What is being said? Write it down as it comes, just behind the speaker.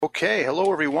Okay,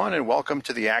 hello everyone, and welcome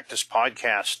to the Actus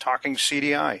Podcast, Talking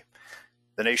CDI,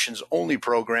 the nation's only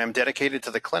program dedicated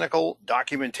to the clinical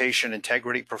documentation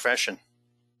integrity profession.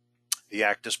 The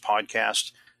Actus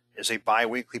Podcast is a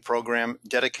bi-weekly program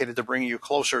dedicated to bringing you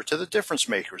closer to the difference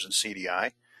makers in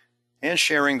CDI and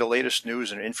sharing the latest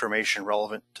news and information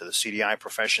relevant to the CDI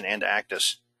profession and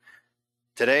Actus.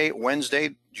 Today,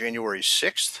 Wednesday, January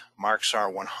 6th, marks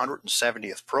our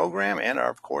 170th program and,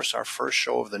 of course, our first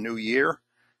show of the new year.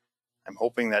 I'm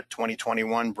hoping that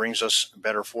 2021 brings us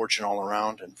better fortune all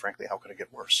around, and frankly, how could it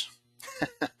get worse?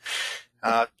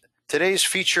 Today's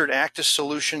featured Actus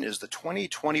solution is the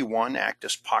 2021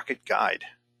 Actus Pocket Guide.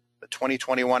 The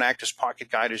 2021 Actus Pocket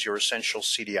Guide is your essential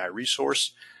CDI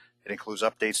resource. It includes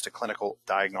updates to clinical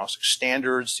diagnostic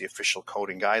standards, the official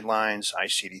coding guidelines,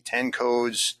 ICD-10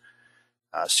 codes,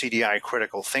 CDI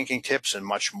critical thinking tips, and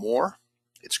much more.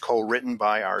 It's co-written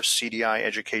by our CDI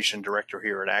education director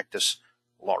here at Actus,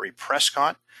 Laurie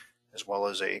Prescott, as well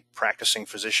as a practicing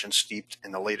physician steeped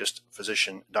in the latest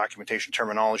physician documentation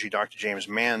terminology, Dr. James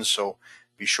Manns. So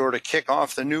be sure to kick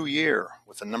off the new year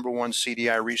with the #1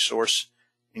 CDI resource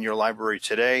in your library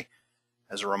today.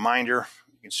 As a reminder,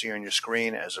 you can see on your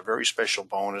screen, as a very special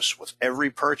bonus, with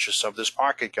every purchase of this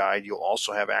pocket guide, you'll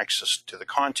also have access to the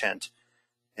content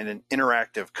in an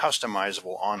interactive,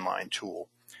 customizable online tool.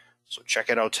 So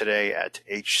check it out today at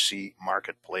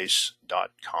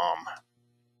hcmarketplace.com.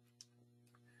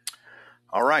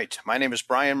 All right, my name is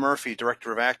Brian Murphy,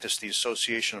 Director of Actus, the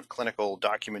Association of Clinical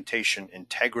Documentation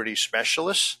Integrity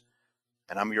Specialists,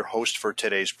 and I'm your host for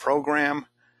today's program,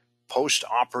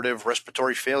 Postoperative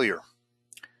Respiratory Failure.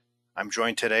 I'm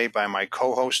joined today by my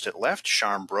co-host at left,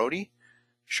 Sharm Brody.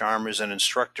 Sharm is an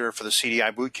instructor for the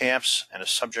CDI boot camps and a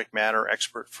subject matter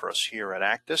expert for us here at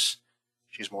Actus.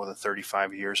 She's more than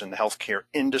 35 years in the healthcare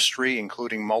industry,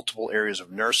 including multiple areas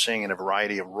of nursing and a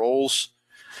variety of roles.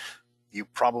 You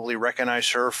probably recognize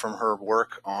her from her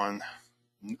work on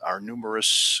our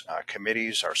numerous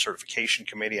committees, our certification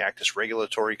committee, Actus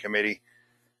Regulatory Committee,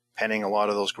 penning a lot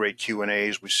of those great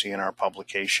Q&As we see in our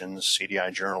publications, CDI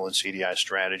Journal and CDI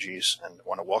Strategies. And I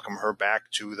want to welcome her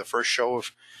back to the first show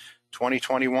of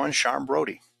 2021, Sharm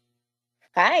Brody.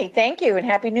 Hi, thank you, and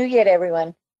Happy New Year to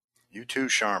everyone. You too,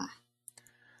 Sharm.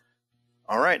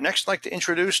 All right, next I'd like to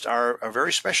introduce our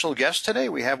very special guest today.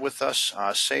 We have with us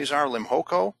Cesar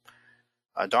Limhoco.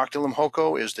 Dr.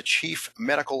 Limhoco is the Chief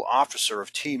Medical Officer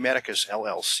of T Medicus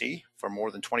LLC. For more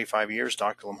than 25 years,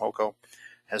 Dr. Limhoco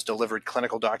has delivered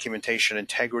clinical documentation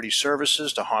integrity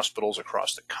services to hospitals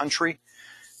across the country.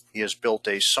 He has built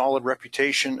a solid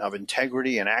reputation of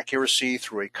integrity and accuracy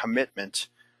through a commitment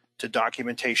to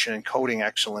documentation and coding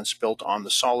excellence built on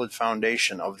the solid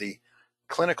foundation of the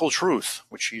clinical truth,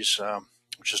 which is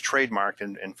trademarked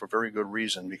and for very good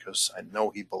reason, because I know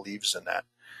he believes in that.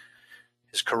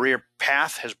 His career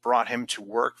path has brought him to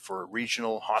work for a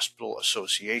regional hospital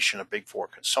association, a Big Four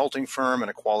consulting firm,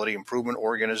 and a quality improvement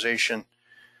organization.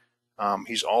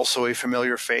 He's also a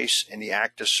familiar face in the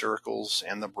Actus circles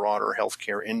and the broader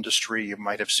healthcare industry. You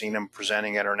might have seen him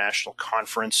presenting at our national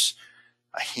conference,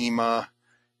 AHIMA,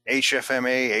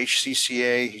 HFMA,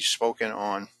 HCCA. He's spoken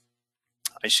on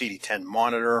ICD-10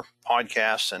 Monitor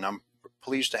podcasts, and I'm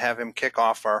pleased to have him kick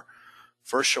off our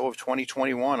first show of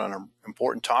 2021 on an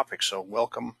important topic. So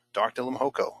welcome, Dr.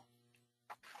 Limhoco.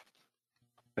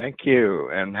 Thank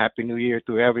you, and Happy New Year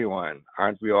to everyone.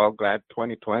 Aren't we all glad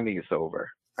 2020 is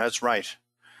over? That's right.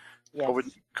 Yes.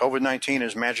 COVID-19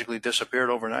 has magically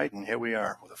disappeared overnight, and here we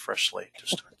are with a fresh slate to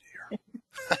start the year.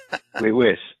 We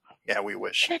wish. Yeah, we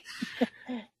wish.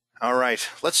 All right,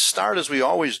 let's start, as we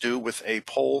always do, with a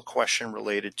poll question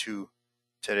related to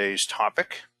today's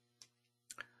topic.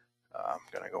 I'm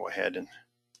going to go ahead and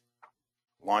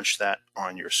launch that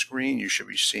on your screen. You should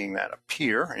be seeing that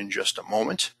appear in just a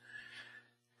moment.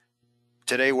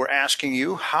 Today we're asking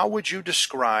you, how would you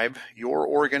describe your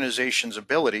organization's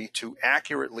ability to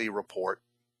accurately report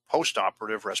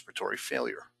postoperative respiratory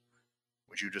failure?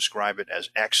 Would you describe it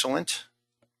as excellent,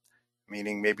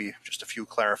 meaning maybe just a few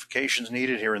clarifications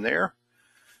needed here and there?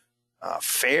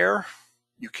 Fair,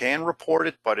 you can report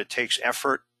it, but it takes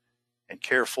effort and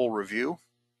careful review.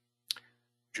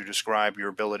 Would you describe your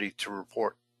ability to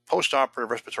report postoperative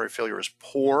respiratory failure as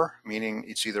poor, meaning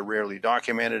it's either rarely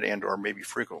documented and or maybe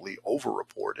frequently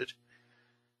overreported?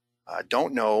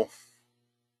 Don't know,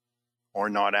 or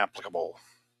not applicable.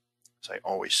 As I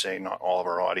always say, not all of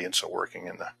our audience are working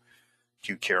in the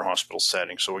acute care hospital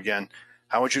setting. So again,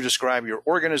 how would you describe your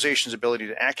organization's ability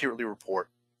to accurately report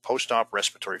post-op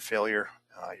respiratory failure?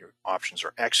 Your options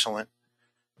are excellent,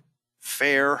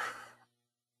 fair,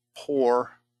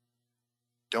 poor,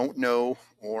 don't know,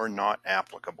 or not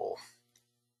applicable.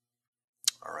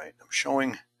 All right, I'm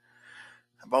showing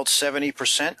about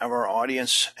 70% of our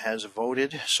audience has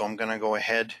voted, so I'm going to go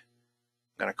ahead.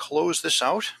 I'm going to close this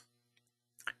out,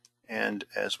 and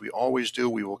as we always do,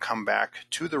 we will come back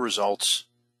to the results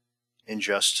in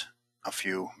just a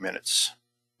few minutes.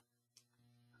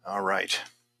 All right.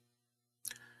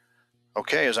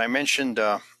 Okay, as I mentioned,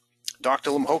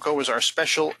 Dr. Limhoko is our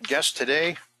special guest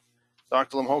today.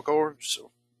 Dr. Limhoko,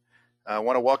 so I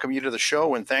want to welcome you to the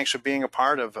show, and thanks for being a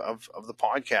part of the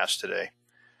podcast today.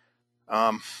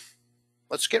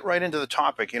 Let's get right into the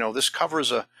topic.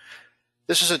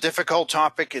 This is a difficult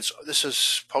topic. This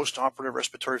is postoperative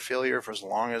respiratory failure for as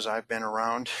long as I've been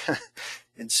around.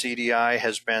 And CDI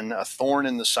has been a thorn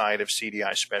in the side of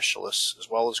CDI specialists as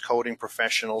well as coding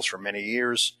professionals for many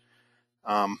years.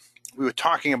 We were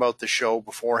talking about the show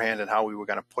beforehand and how we were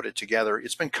going to put it together.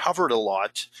 It's been covered a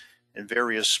lot in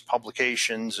various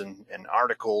publications and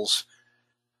articles.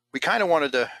 We kind of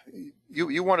wanted to,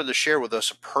 you wanted to share with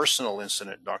us a personal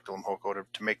incident, Dr. Limhoko,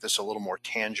 to make this a little more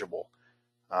tangible.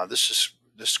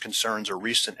 This concerns a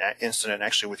recent incident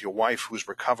actually with your wife who's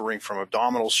recovering from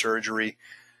abdominal surgery.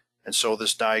 And so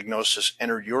this diagnosis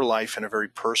entered your life in a very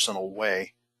personal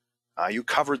way. You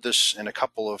covered this in a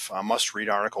couple of must-read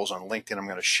articles on LinkedIn. I'm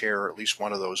going to share at least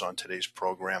one of those on today's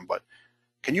program. But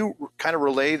can you kind of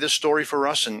relay this story for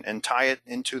us and tie it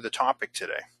into the topic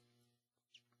today?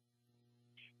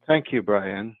 Thank you,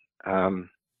 Brian.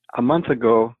 A month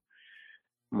ago,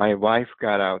 my wife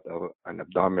got out of an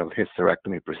abdominal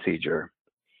hysterectomy procedure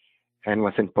and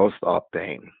was in post-op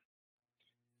pain.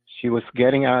 She was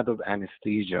getting out of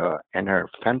anesthesia and her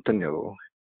fentanyl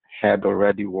had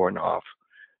already worn off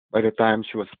by the time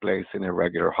she was placed in a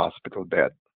regular hospital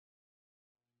bed.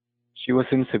 She was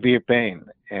in severe pain,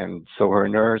 and so her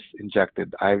nurse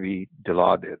injected IV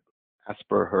Dilaudid as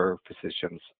per her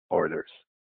physician's orders.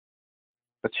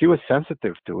 But she was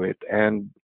sensitive to it, and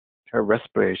her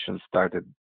respiration started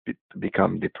to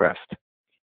become depressed.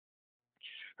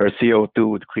 Her CO2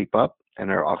 would creep up, and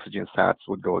her oxygen sats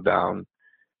would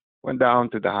went down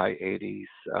to the high 80s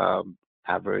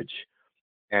average,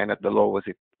 and at the lowest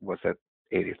it was at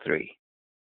 83.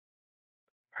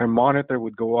 Her monitor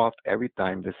would go off every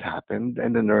time this happened,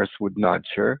 and the nurse would nudge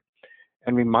her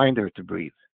and remind her to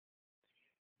breathe.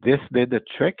 This did the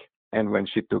trick, and when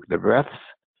she took the breaths,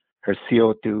 her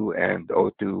CO2 and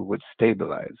O2 would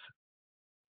stabilize.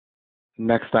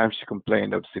 Next time she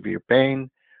complained of severe pain,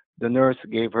 the nurse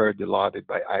gave her Dilaudid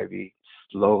by IV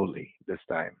slowly this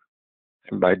time.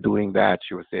 And by doing that,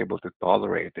 she was able to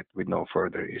tolerate it with no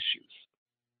further issues.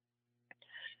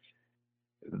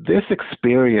 This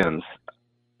experience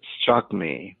struck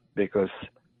me because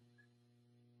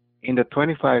in the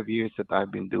 25 years that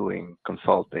I've been doing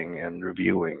consulting and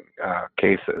reviewing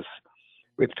cases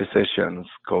with physicians,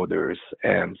 coders,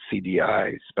 and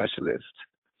CDI specialists,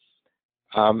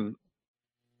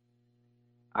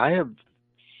 I have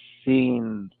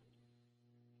seen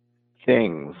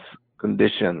things,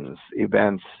 conditions,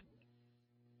 events,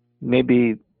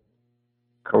 maybe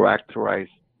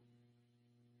characterized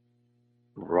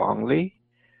wrongly.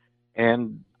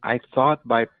 And I thought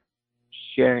by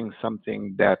sharing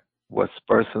something that was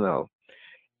personal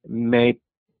may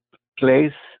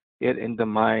place it in the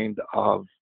mind of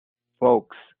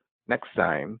folks next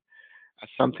time as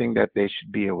something that they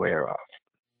should be aware of.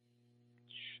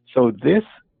 So this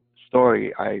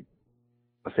story I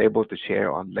was able to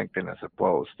share on LinkedIn as a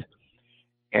post.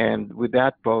 And with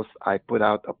that post, I put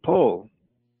out a poll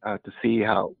to see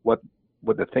what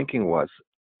the thinking was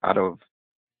out of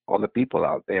all the people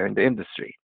out there in the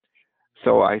industry.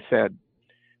 So I said,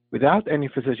 without any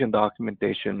physician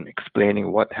documentation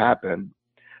explaining what happened,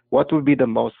 what would be the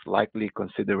most likely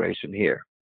consideration here?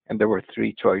 And there were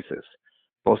three choices: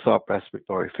 post-op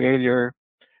respiratory failure,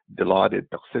 Dilaudid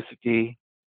toxicity,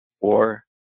 or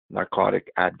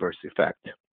narcotic adverse effect.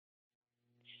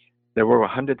 There were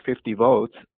 150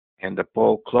 votes, and the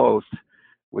poll closed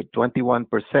with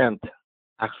 21%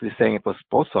 actually saying it was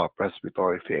post-op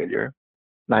respiratory failure,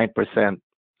 9%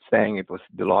 saying it was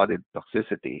Dilaudid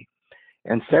toxicity,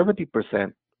 and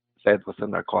 70% said it was a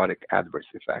narcotic adverse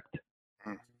effect.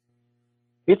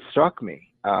 It struck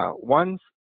me once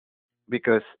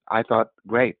because I thought,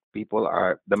 great,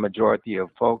 the majority of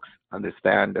folks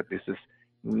understand that this is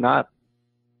not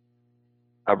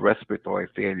a respiratory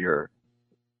failure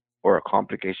or a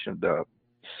complication of the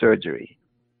surgery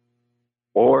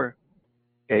or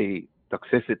a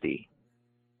toxicity,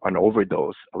 an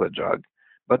overdose of a drug,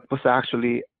 but was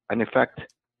actually an effect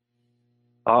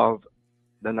of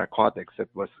the narcotics that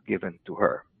was given to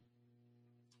her.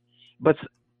 But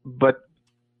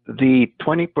the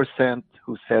 20%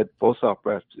 who said post-op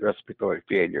respiratory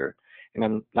failure and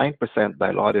a 9%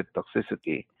 dilaudid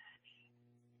toxicity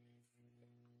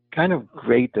kind of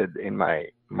grated in my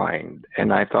mind,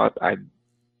 and I thought I'd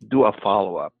do a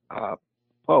follow-up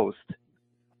post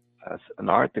as an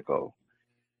article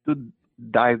to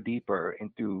dive deeper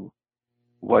into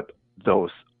what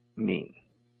those mean.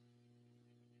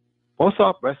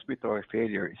 Post-op respiratory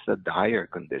failure is a dire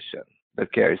condition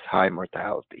that carries high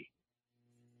mortality.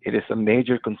 It is a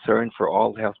major concern for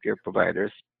all healthcare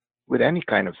providers with any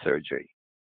kind of surgery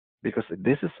because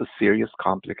this is a serious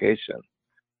complication.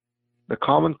 The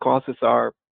common causes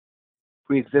are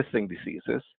pre-existing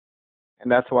diseases,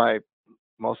 and that's why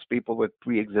most people with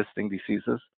pre-existing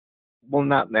diseases will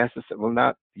not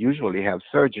usually have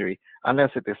surgery unless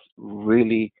it is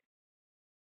really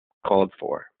called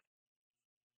for.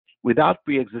 Without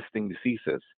pre-existing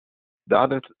diseases, the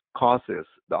other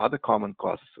common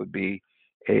causes would be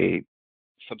a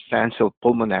substantial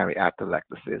pulmonary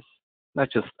atelectasis,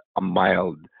 not just a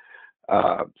mild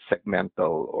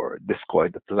segmental or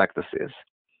discoid atelectasis,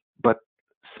 but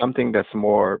something that's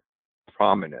more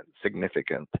prominent,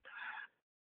 significant.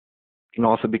 Can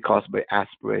also be caused by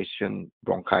aspiration,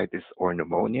 bronchitis, or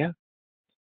pneumonia.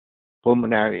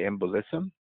 Pulmonary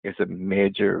embolism is a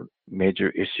major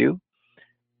issue.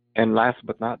 And last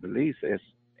but not the least is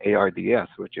ARDS,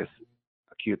 which is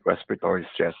acute respiratory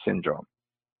stress syndrome.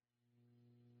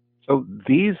 So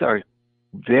these are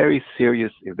very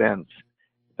serious events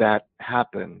that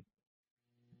happen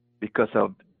because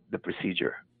of the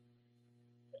procedure.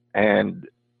 And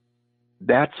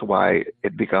that's why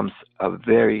it becomes a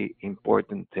very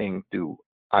important thing to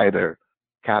either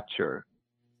capture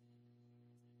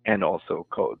and also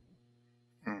code.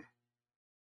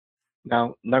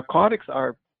 Now, narcotics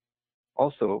are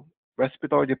also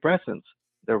respiratory depressants.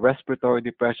 The respiratory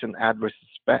depression adverse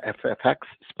effects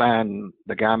span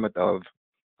the gamut of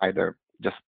either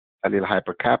just a little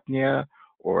hypercapnia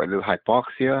or a little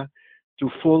hypoxia to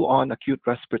full-on acute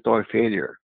respiratory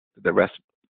failure,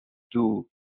 to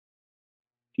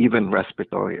even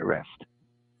respiratory arrest.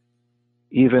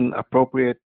 Even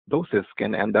appropriate doses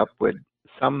can end up with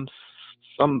some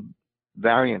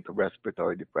variant of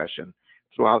respiratory depression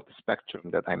throughout the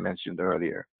spectrum that I mentioned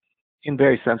earlier in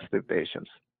very sensitive patients.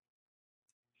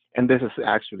 And this is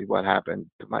actually what happened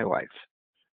to my wife.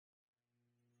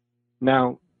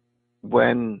 Now,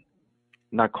 when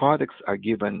narcotics are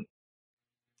given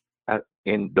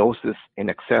in doses in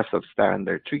excess of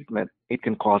standard treatment, it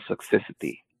can cause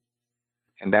toxicity.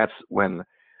 And that's when,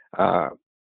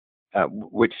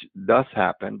 which does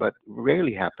happen, but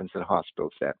rarely happens in a hospital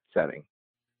setting.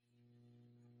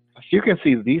 As you can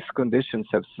see, these conditions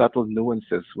have subtle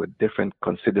nuances with different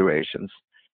considerations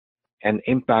and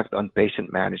impact on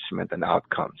patient management and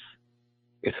outcomes.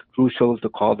 It's crucial to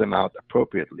call them out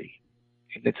appropriately.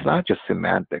 And it's not just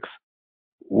semantics.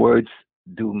 Words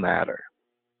do matter.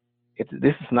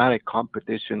 This is not a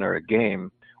competition or a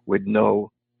game with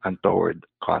no untoward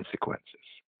consequences.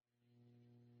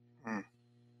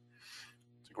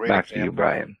 It's a great Back example. to you,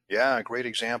 Brian. Yeah, great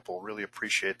example. Really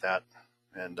appreciate that.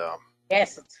 And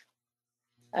Yes.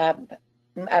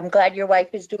 I'm glad your wife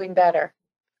is doing better.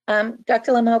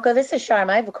 Dr. Limhoka, this is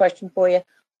Sharma. I have a question for you.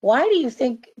 Why do you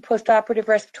think postoperative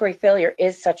respiratory failure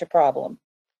is such a problem?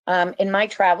 In my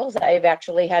travels, I've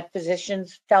actually had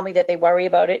physicians tell me that they worry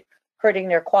about it hurting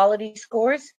their quality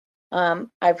scores.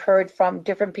 I've heard from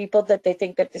different people that they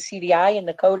think that the CDI and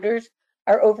the coders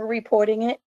are over-reporting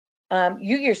it.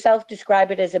 You yourself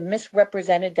describe it as a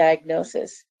misrepresented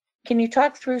diagnosis. Can you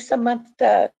talk through some of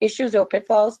the issues or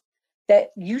pitfalls that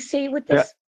you see with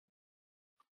this?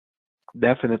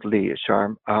 Definitely,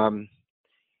 Sharm. And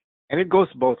it goes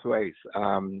both ways.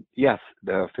 Yes,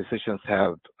 the physicians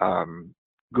have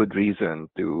good reason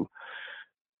to,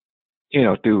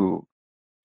 to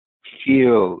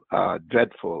feel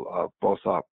dreadful of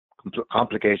post-op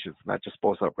complications, not just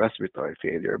post-op respiratory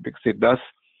failure, because it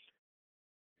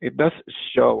does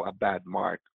show a bad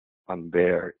mark on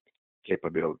their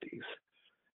capabilities.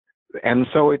 And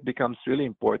so it becomes really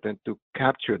important to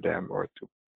capture them or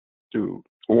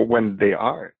or when they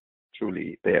are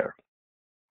truly there.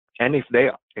 And if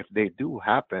they do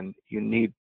happen, you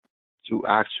need to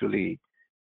actually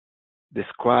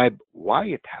describe why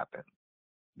it happened,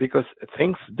 because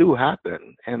things do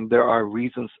happen and there are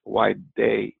reasons why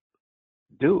they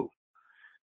do.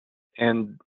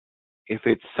 And if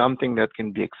it's something that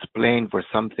can be explained for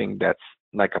something that's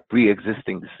like a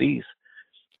pre-existing disease,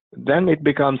 then it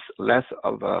becomes less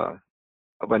of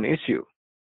an issue.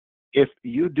 If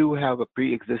you do have a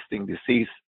pre-existing disease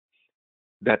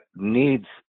that needs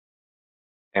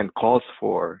and calls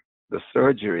for the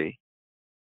surgery,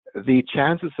 the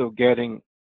chances of getting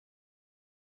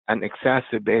an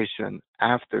exacerbation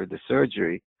after the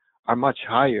surgery are much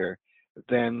higher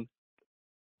than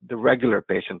the regular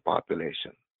patient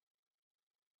population.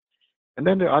 And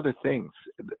then there are other things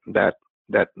that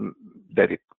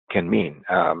it can mean.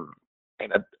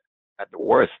 And at the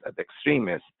worst, at the extreme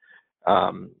is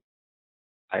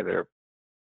either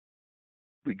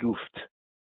we goofed,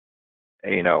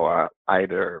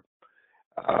 either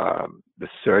the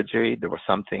surgery, there was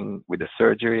something with the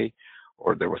surgery,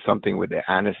 or there was something with the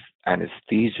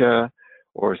anesthesia,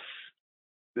 or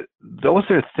those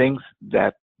are things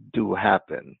that do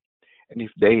happen. And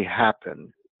if they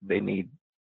happen, they need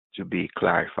to be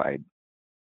clarified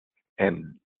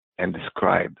and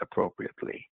described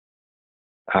appropriately.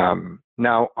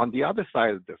 Now, on the other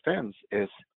side of the fence is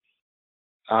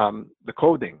the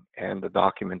coding and the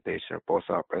documentation of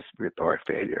post-op respiratory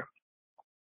failure.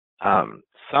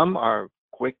 Some are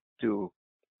quick to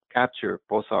capture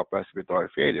post-op respiratory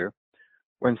failure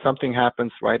when something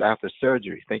happens right after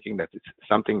surgery, thinking that it's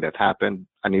something that happened,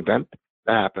 an event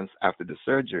that happens after the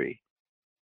surgery,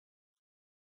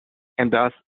 and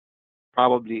thus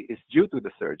probably is due to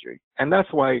the surgery. And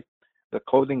that's why the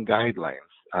coding guidelines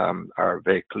are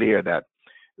very clear that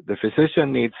the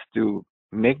physician needs to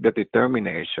make the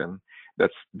determination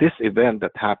that this event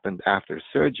that happened after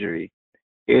surgery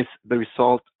is the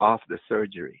result of the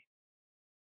surgery.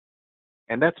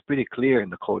 And that's pretty clear in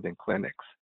the coding clinics.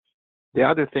 The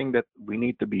other thing that we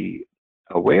need to be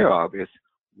aware of is,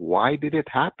 why did it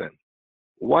happen?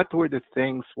 What were the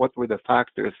things, what were the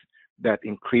factors that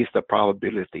increased the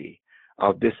probability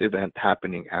of this event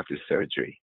happening after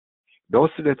surgery? Those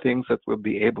are the things that will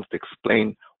be able to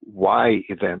explain why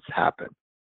events happen.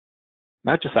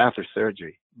 Not just after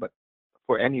surgery, but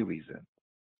for any reason.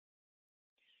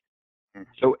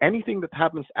 So anything that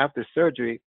happens after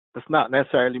surgery does not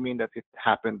necessarily mean that it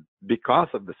happened because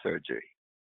of the surgery.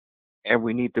 And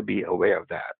we need to be aware of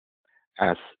that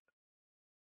as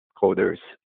coders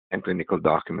and clinical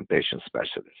documentation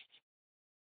specialists.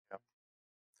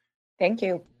 Thank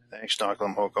you. Thanks, Dr.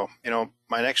 Limhoko.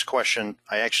 My next question,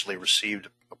 I actually received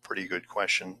a pretty good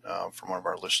question from one of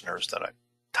our listeners that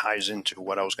ties into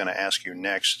what I was going to ask you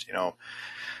next. I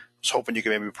was hoping you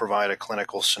could maybe provide a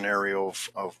clinical scenario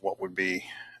of what would be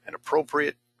an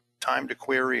appropriate time to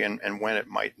query and when it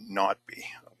might not be,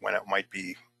 when it might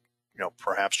be,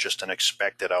 perhaps just an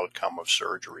expected outcome of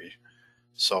surgery.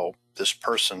 So this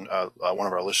person, one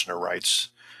of our listener writes,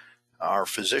 our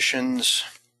physicians,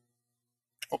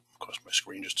 of course my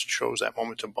screen just shows that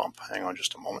moment to bump. Hang on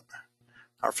just a moment.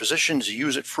 Our physicians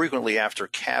use it frequently after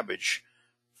CABG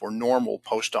for normal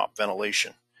post-op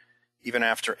ventilation. Even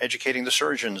after educating the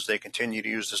surgeons, they continue to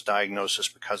use this diagnosis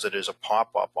because it is a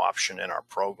pop-up option in our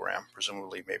program.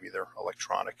 Presumably, maybe their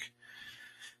electronic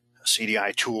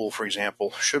CDI tool, for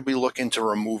example. Should we look into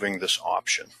removing this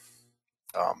option?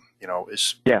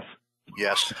 Yes.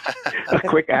 Yes. A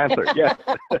quick answer. Yes.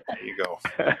 There you go.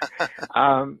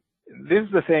 This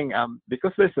is the thing,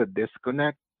 because there's a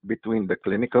disconnect between the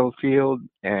clinical field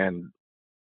and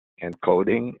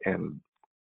coding and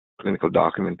clinical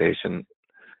documentation.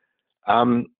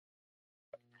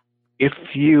 If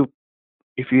you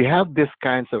have these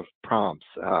kinds of prompts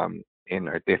in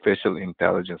artificial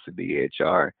intelligence, the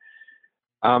EHR,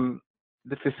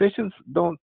 the physicians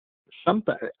don't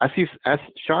sometimes, as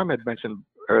Sharm had mentioned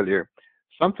earlier,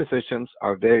 some physicians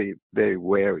are very, very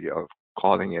wary of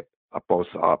calling it a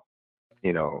post-op,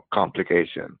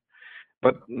 complication.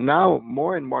 But now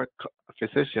more and more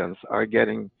physicians are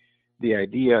getting the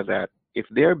idea that if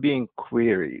they're being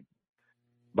queried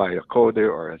by a coder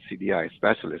or a CDI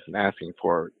specialist and asking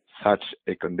for such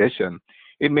a condition,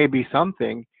 it may be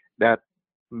something that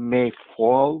may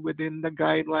fall within the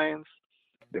guidelines,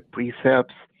 the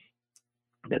precepts,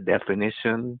 the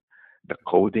definition, the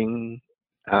coding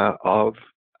of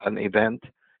an event,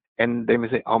 and they may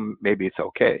say, maybe it's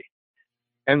okay.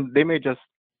 And they may just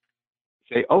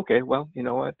say, okay, well, you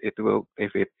know what, it will,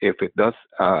 if it does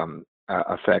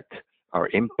affect or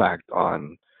impact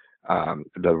on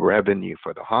the revenue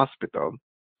for the hospital,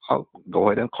 I'll go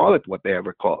ahead and call it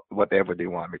whatever they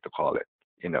want me to call it,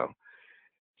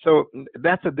 So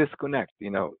that's a disconnect,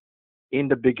 In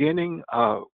the beginning,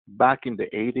 back in the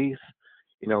 80s,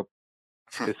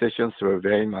 physicians were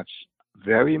very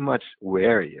much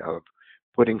wary of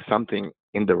putting something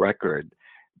in the record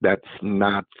that's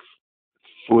not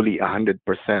fully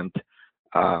 100%,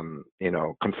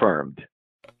 confirmed.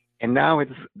 And now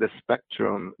it's the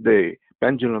spectrum, the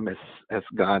pendulum has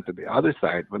gone to the other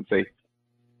side when they say,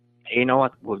 hey, you know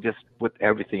what, we'll just put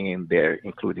everything in there,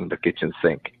 including the kitchen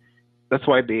sink. That's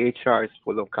why the HR is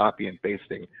full of copy and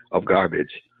pasting of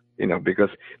garbage, because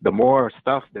the more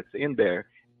stuff that's in there,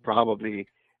 probably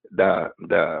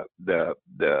the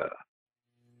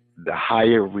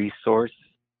higher resource,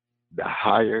 the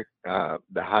higher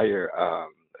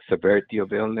severity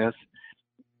of illness,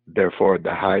 therefore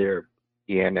the higher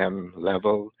E&M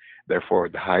level, therefore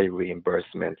the high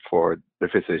reimbursement for the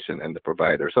physician and the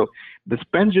provider. So this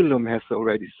pendulum has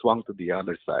already swung to the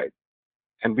other side,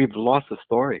 and we've lost the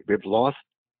story. We've lost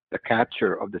the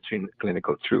capture of the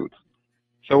clinical truth.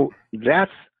 So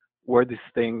that's where this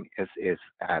thing is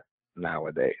at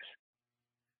nowadays.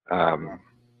 I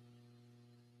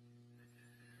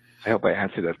hope I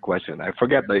answered that question. I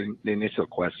forget the initial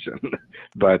question,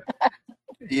 but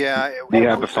yeah, do you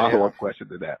have a follow-up question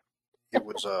to that? It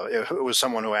was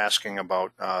someone who asking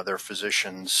about their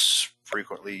physicians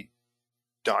frequently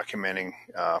documenting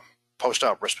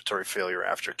post-op respiratory failure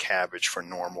after CABG for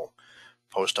normal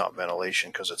post-op ventilation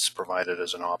because it's provided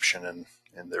as an option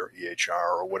in their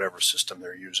EHR or whatever system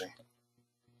they're using.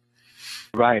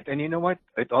 Right, and you know what?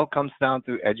 It all comes down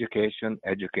to education,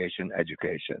 education,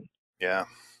 education. Yeah.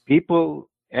 People,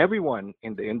 everyone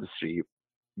in the industry,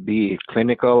 be it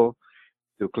clinical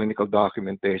to clinical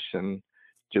documentation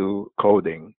to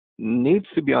coding, needs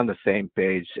to be on the same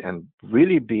page and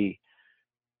really be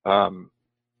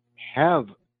have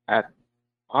at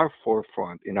our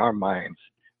forefront in our minds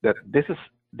that this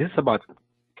is about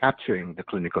capturing the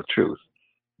clinical truth.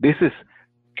 This is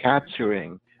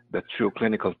capturing the true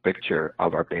clinical picture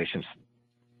of our patients.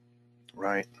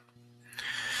 Right.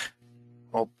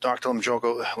 Well, Dr.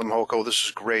 Limhoco, this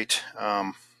is great.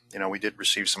 We did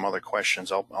receive some other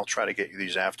questions. I'll try to get you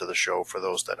these after the show for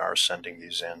those that are sending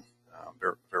these in.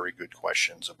 Very, very good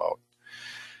questions about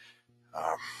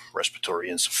respiratory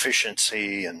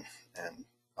insufficiency and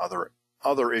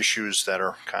other issues that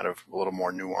are kind of a little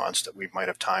more nuanced that we might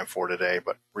have time for today.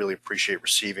 But really appreciate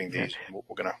receiving these.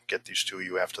 We're going to get these to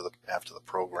you after the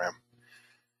program.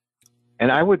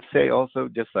 And I would say also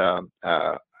just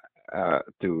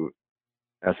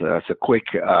as a quick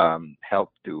help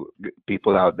to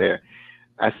people out there,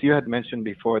 as you had mentioned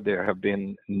before, there have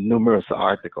been numerous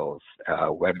articles,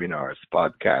 webinars,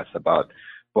 podcasts about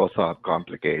post-op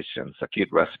complications, acute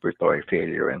respiratory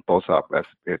failure, and post-op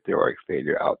respiratory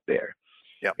failure out there.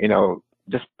 Yep.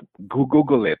 Just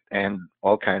Google it, and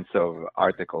all kinds of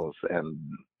articles and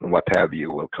what have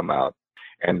you will come out.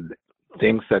 And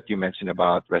things that you mentioned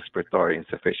about respiratory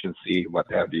insufficiency,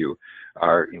 what have you,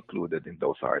 are included in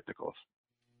those articles.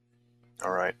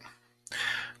 All right.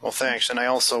 Well, thanks. And I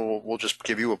also will just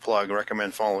give you a plug,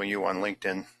 recommend following you on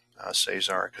LinkedIn,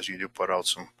 Cesar, because you do put out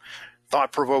some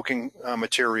thought-provoking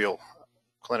material,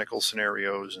 clinical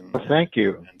scenarios, and thank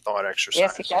you. And thought exercises.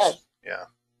 Yes, he does. Yeah,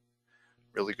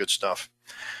 really good stuff.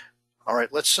 All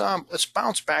right, let's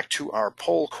bounce back to our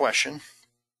poll question.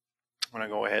 I'm going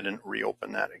to go ahead and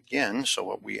reopen that again. So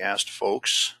what we asked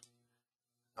folks.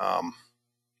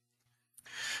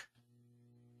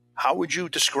 How would you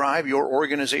describe your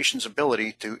organization's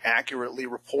ability to accurately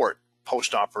report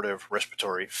postoperative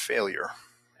respiratory failure?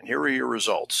 And here are your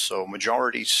results. So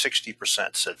majority,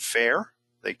 60%, said fair.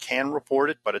 They can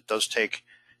report it, but it does take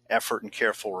effort and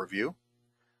careful review.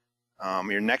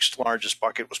 Your next largest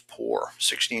bucket was poor.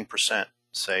 16%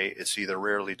 say it's either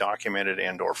rarely documented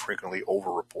and or frequently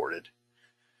overreported.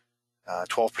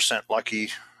 12% lucky,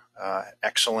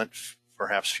 excellent,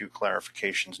 perhaps few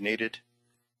clarifications needed.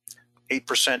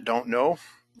 8% don't know,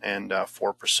 and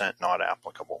 4% not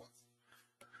applicable.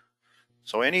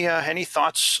 So any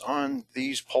thoughts on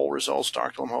these poll results,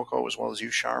 Dr. Limhoco, as well as you,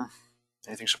 Sharm?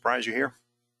 Anything surprise you here?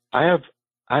 I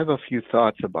have a few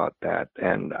thoughts about that,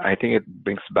 and I think it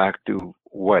brings back to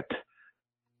what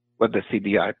the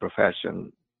CDI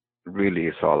profession really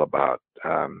is all about.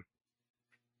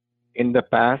 In the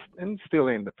past, and still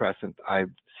in the present,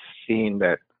 I've seen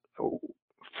that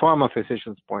from a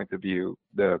physician's point of view,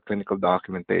 the clinical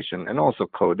documentation and also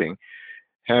coding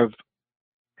have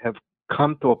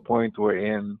come to a point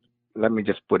wherein, let me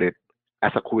just put it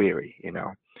as a query, you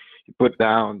put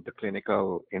down the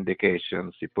clinical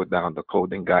indications, you put down the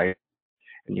coding guide,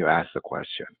 and you ask the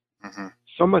question. Mm-hmm.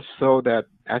 So much so that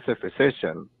as a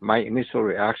physician, my initial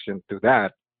reaction to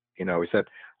that, is that,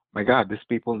 my God, these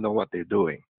people know what they're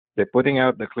doing. They're putting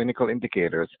out the clinical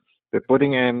indicators. They're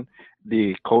putting in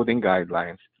the coding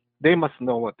guidelines. They must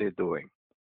know what they're doing.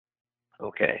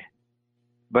 Okay.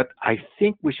 But I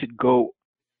think we should go,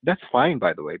 that's fine,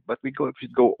 by the way, but we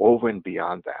should go over and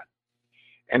beyond that.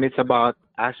 And it's about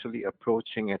actually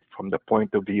approaching it from the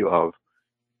point of view of,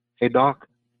 hey, doc,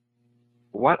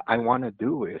 what I want to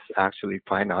do is actually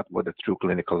find out what the true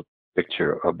clinical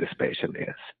picture of this patient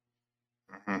is.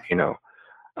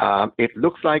 Mm-hmm. It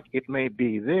looks like it may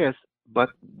be this, but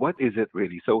what is it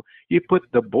really? So you put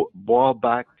the ball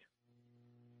back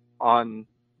on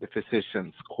the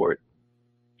physician's court.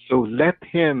 So let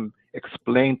him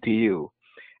explain to you.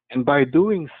 And by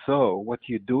doing so, what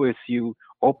you do is you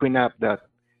open up that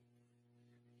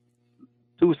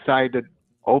two-sided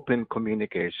open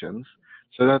communications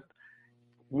so that,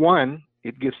 one,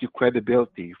 it gives you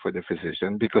credibility for the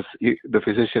physician, because the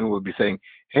physician will be saying,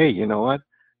 hey, you know what?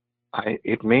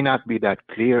 It may not be that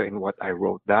clear in what I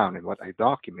wrote down and what I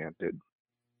documented.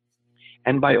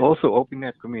 And by also opening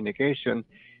that communication,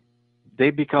 they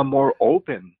become more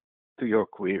open to your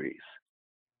queries.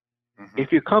 Mm-hmm.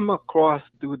 If you come across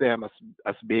to them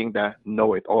as being the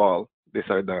know-it-all, these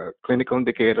are the clinical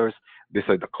indicators, these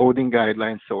are the coding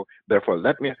guidelines, so therefore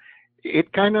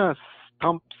it kind of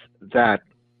stumps that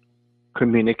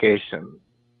communication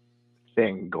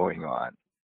thing going on.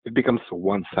 It becomes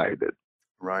one-sided.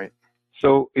 Right.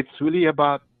 So it's really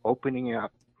about opening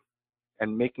up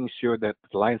and making sure that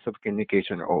the lines of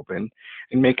communication are open,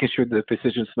 and making sure that the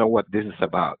physicians know what this is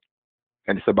about.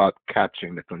 And it's about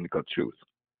capturing the clinical truth.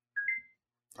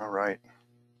 All right.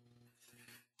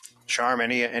 Charm,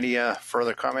 any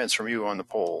further comments from you on the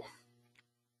poll?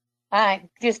 I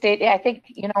think,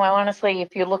 honestly,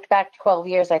 if you looked back 12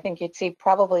 years, I think you'd see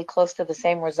probably close to the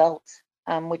same results,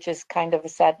 which is kind of a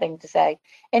sad thing to say.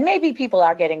 And maybe people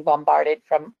are getting bombarded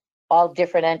from all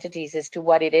different entities as to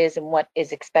what it is and what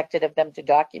is expected of them to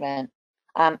document.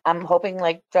 I'm hoping,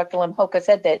 like Dr. Limhoka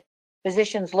said, that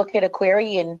physicians look at a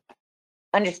query and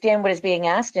understand what is being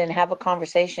asked and have a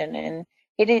conversation. And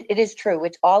it is true.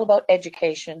 It's all about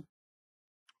education.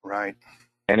 Right.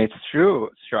 And it's true,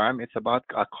 Charm. It's about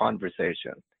a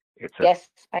conversation. It's a Yes,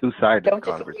 I two-sided don't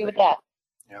conversation. disagree with that.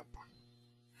 Yep.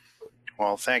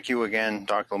 Well, thank you again,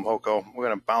 Dr. Limhoka. We're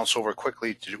going to bounce over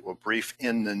quickly to do a brief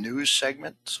In the News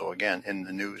segment. So again, In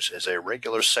the News is a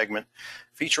regular segment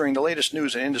featuring the latest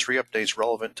news and industry updates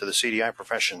relevant to the CDI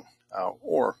profession,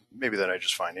 or maybe that I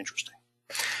just find interesting.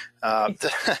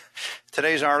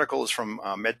 Today's article is from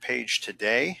MedPage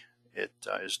Today. It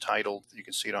is titled, you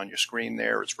can see it on your screen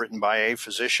there, it's written by a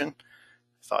physician.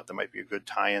 I thought that might be a good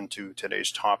tie-in to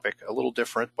today's topic, a little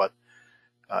different, but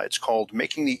it's called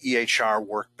Making the EHR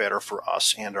Work Better for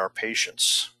Us and Our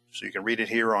Patients. So you can read it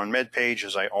here on MedPage.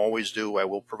 As I always do, I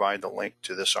will provide the link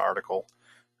to this article,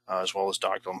 as well as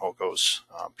Dr. Limhoka's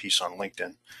piece on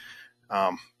LinkedIn.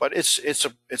 But it's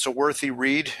a worthy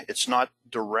read. It's not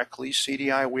directly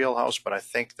CDI wheelhouse, but I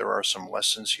think there are some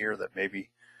lessons here that maybe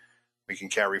we can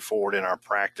carry forward in our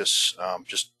practice.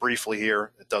 Just briefly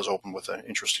here, it does open with an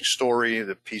interesting story.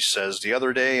 The piece says, the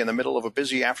other day, in the middle of a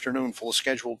busy afternoon full of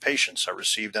scheduled patients, I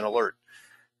received an alert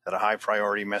that a high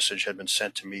priority message had been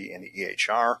sent to me in the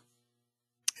EHR.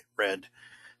 It read,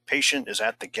 patient is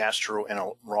at the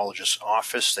gastroenterologist's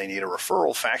office. They need a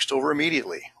referral faxed over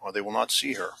immediately, or they will not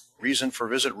see her. Reason for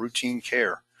visit, routine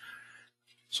care.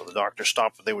 So the doctor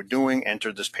stopped what they were doing,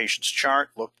 entered this patient's chart,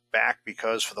 looked back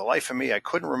because for the life of me, I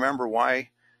couldn't remember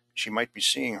why she might be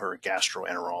seeing her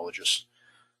gastroenterologist.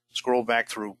 Scrolled back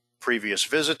through previous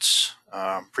visits,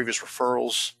 previous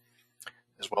referrals,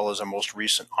 as well as a most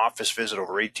recent office visit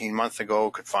over 18 months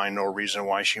ago, could find no reason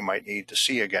why she might need to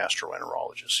see a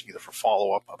gastroenterologist, either for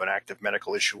follow-up of an active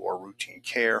medical issue or routine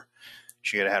care.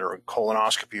 She had had her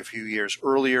colonoscopy a few years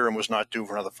earlier and was not due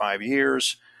for another 5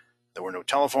 years. There were no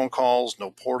telephone calls,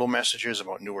 no portal messages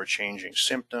about new or changing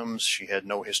symptoms. She had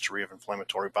no history of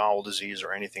inflammatory bowel disease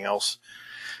or anything else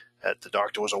that the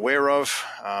doctor was aware of.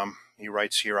 He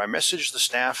writes here, I messaged the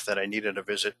staff that I needed a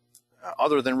visit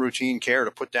other than routine care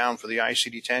to put down for the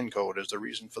ICD-10 code as the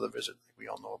reason for the visit. We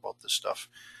all know about this stuff.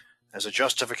 As a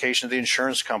justification of the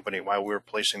insurance company while we were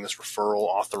placing this referral,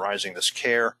 authorizing this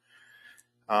care.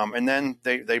 And then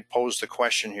they pose the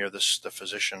question here, the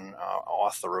physician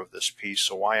author of this piece,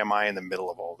 so why am I in the middle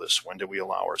of all this? When do we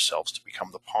allow ourselves to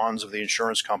become the pawns of the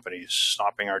insurance companies,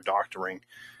 stopping our doctoring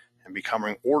and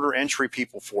becoming order entry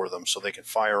people for them so they can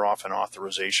fire off an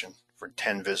authorization for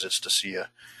 10 visits to see a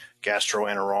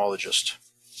gastroenterologist?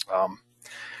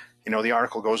 The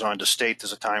article goes on to state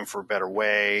there's a time for a better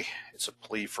way. It's a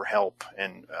plea for help,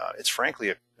 and it's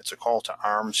frankly it's a call to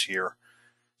arms here.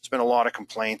 There's been a lot of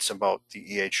complaints about the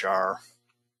EHR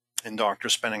and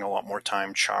doctors spending a lot more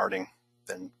time charting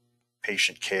than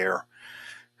patient care.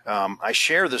 I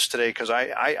share this today because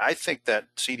I think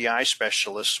that CDI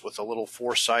specialists with a little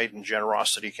foresight and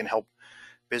generosity can help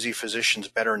busy physicians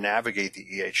better navigate the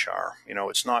EHR.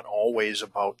 It's not always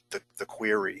about the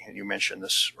query. And you mentioned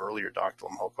this earlier, Dr.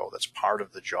 Limhoka, that's part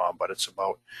of the job, but it's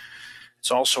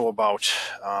also about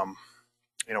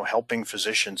helping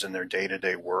physicians in their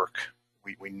day-to-day work.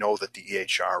 We know that the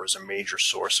EHR is a major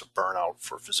source of burnout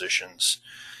for physicians.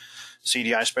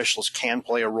 CDI specialists can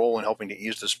play a role in helping to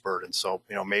ease this burden. So,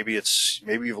 maybe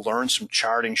you've learned some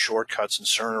charting shortcuts in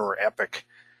Cerner or Epic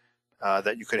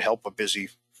that you could help a busy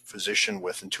physician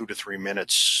with in 2 to 3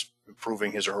 minutes,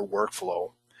 improving his or her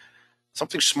workflow.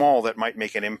 Something small that might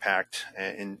make an impact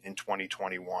in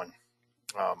 2021.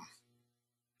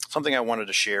 Something I wanted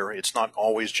to share. It's not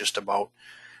always just about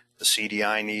the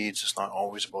CDI needs. It's not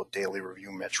always about daily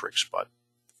review metrics, but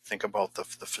think about the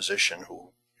physician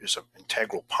who is an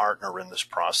integral partner in this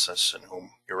process and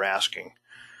whom you're asking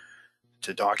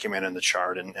to document in the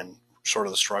chart and sort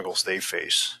of the struggles they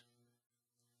face.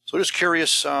 So just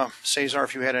curious, Cesar,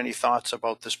 if you had any thoughts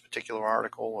about this particular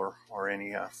article or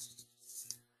anything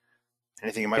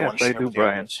you might want to share with the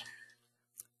audience.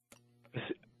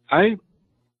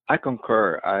 I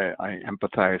concur. I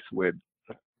empathize with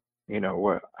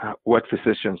what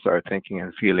physicians are thinking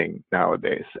and feeling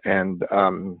nowadays. And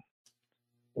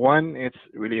one, it's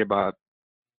really about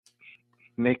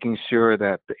making sure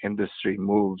that the industry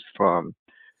moves from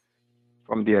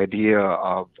the idea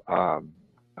of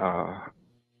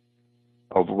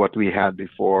what we had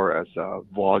before as a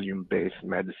volume-based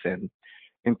medicine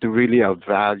into really a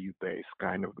value-based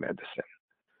kind of medicine.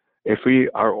 If we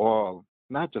are all,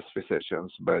 not just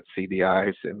physicians, but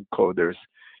CDIs and coders,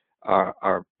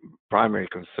 our primary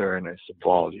concern is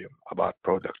volume, about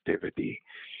productivity.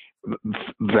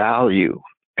 Value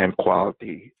and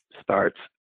quality starts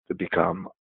to become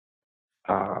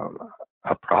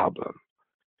a problem.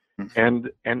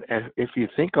 And if you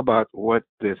think about what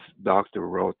this doctor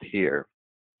wrote here,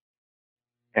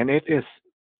 and it is,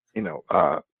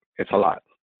 it's a lot.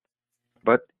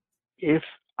 But if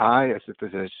I, as a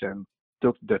physician,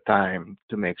 took the time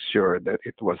to make sure that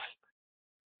it was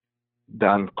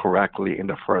done correctly in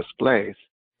the first place,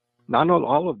 none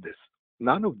of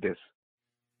this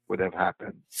would have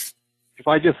happened. If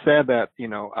I just said that,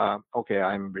 okay,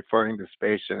 I'm referring this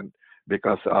patient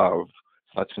because of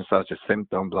such and such a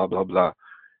symptom, blah, blah, blah,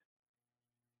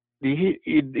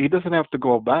 he doesn't have to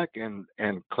go back and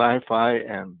clarify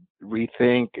and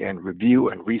rethink and review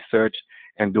and research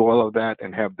and do all of that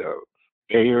and have the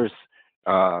payers,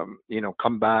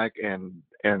 come back and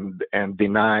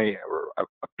deny or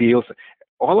appeals.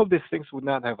 All of these things would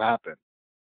not have happened.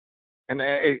 And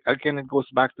again, it goes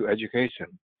back to education.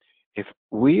 If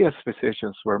we as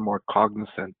physicians were more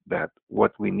cognizant that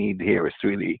what we need here is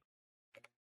really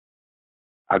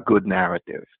a good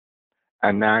narrative,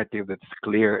 a narrative that's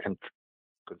clear and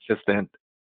consistent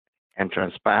and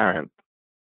transparent,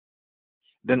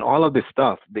 then all of this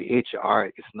stuff, the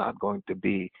HR is not going to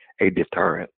be a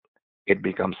deterrent. It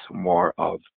becomes more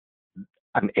of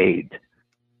an aid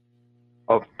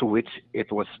to which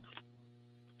it was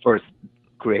first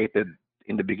created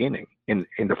in the beginning, in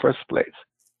the first place.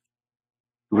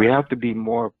 We have to be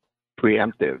more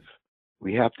preemptive.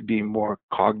 We have to be more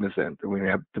cognizant. We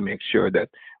have to make sure that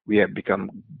we have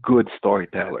become good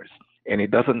storytellers. And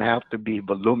it doesn't have to be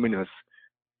voluminous,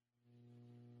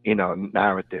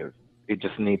 narrative. It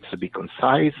just needs to be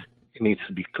concise. It needs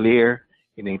to be clear.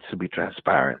 It needs to be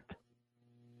transparent.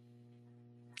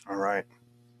 All right.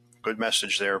 Good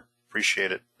message there.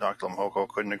 Appreciate it, Dr. Limhoko.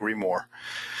 Couldn't agree more.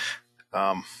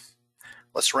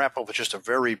 Let's wrap up with just a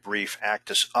very brief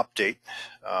ACTIS update.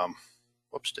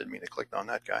 Whoops, didn't mean to click on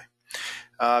that guy.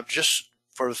 Just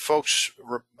for the folks,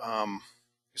 you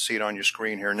see it on your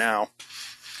screen here now.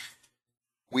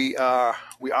 We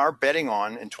are betting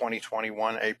on in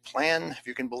 2021 a plan, if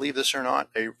you can believe this or not,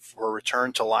 for a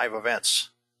return to live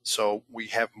events. So we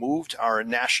have moved our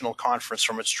national conference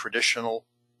from its traditional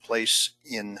place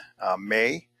in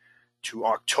May to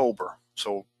October.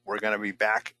 So we're going to be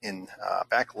back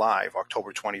live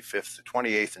October 25th to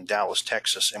 28th in Dallas,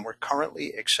 Texas, and we're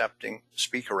currently accepting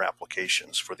speaker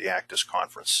applications for the ACTIS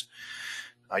conference.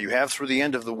 You have through the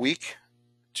end of the week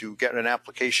to get an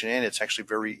application in. It's actually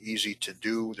very easy to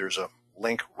do. There's a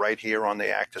link right here on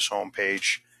the ACTIS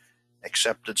homepage.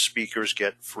 Accepted speakers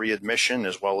get free admission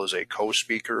as well as a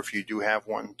co-speaker if you do have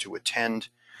one to attend.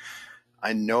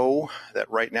 I know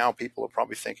that right now people are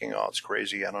probably thinking, oh, it's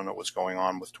crazy. I don't know what's going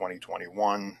on with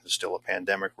 2021. There's still a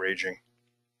pandemic raging.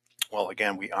 Well,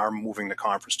 again, we are moving the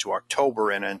conference to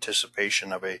October in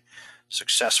anticipation of a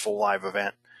successful live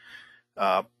event.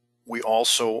 We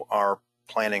also are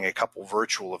planning a couple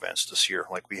virtual events this year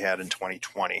like we had in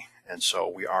 2020. And so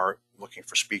we are looking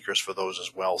for speakers for those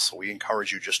as well. So we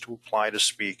encourage you just to apply to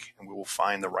speak and we will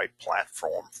find the right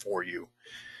platform for you.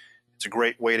 It's a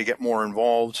great way to get more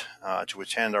involved, to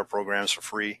attend our programs for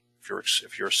free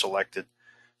if you're selected.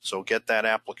 So get that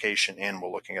application in. We're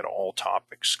looking at all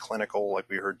topics: clinical, like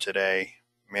we heard today,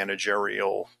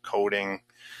 managerial, coding,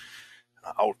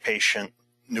 outpatient,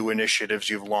 new initiatives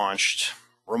you've launched,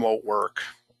 remote work.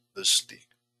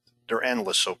 They're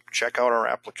endless. So check out our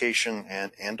application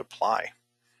and apply.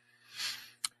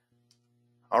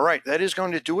 All right, that is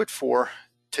going to do it for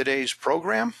today's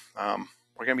program.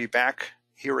 We're going to be back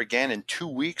here again in 2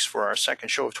 weeks for our second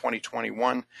show of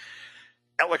 2021,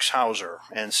 Elixhauser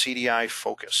and CDI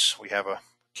Focus. We have a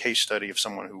case study of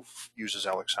someone who uses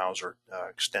Elixhauser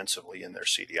extensively in their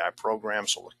CDI program,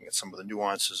 so looking at some of the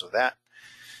nuances of that.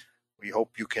 We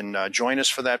hope you can join us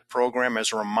for that program.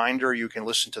 As a reminder, you can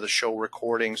listen to the show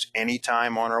recordings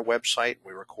anytime on our website.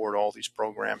 We record all these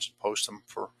programs and post them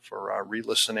for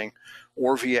re-listening,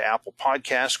 or via Apple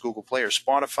Podcasts, Google Play, or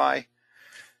Spotify.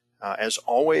 As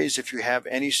always, if you have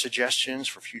any suggestions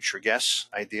for future guests,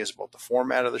 ideas about the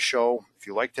format of the show, if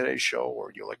you like today's show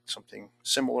or you like something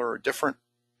similar or different,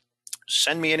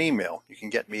 send me an email. You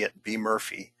can get me at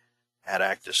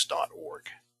bmurphy@actus.org.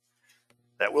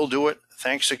 That will do it.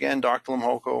 Thanks again, Dr.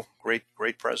 Limhoko.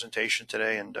 Great presentation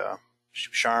today. And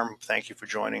Sharm, thank you for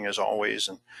joining as always.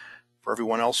 And for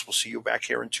everyone else, we'll see you back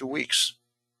here in 2 weeks.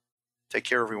 Take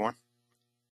care, everyone.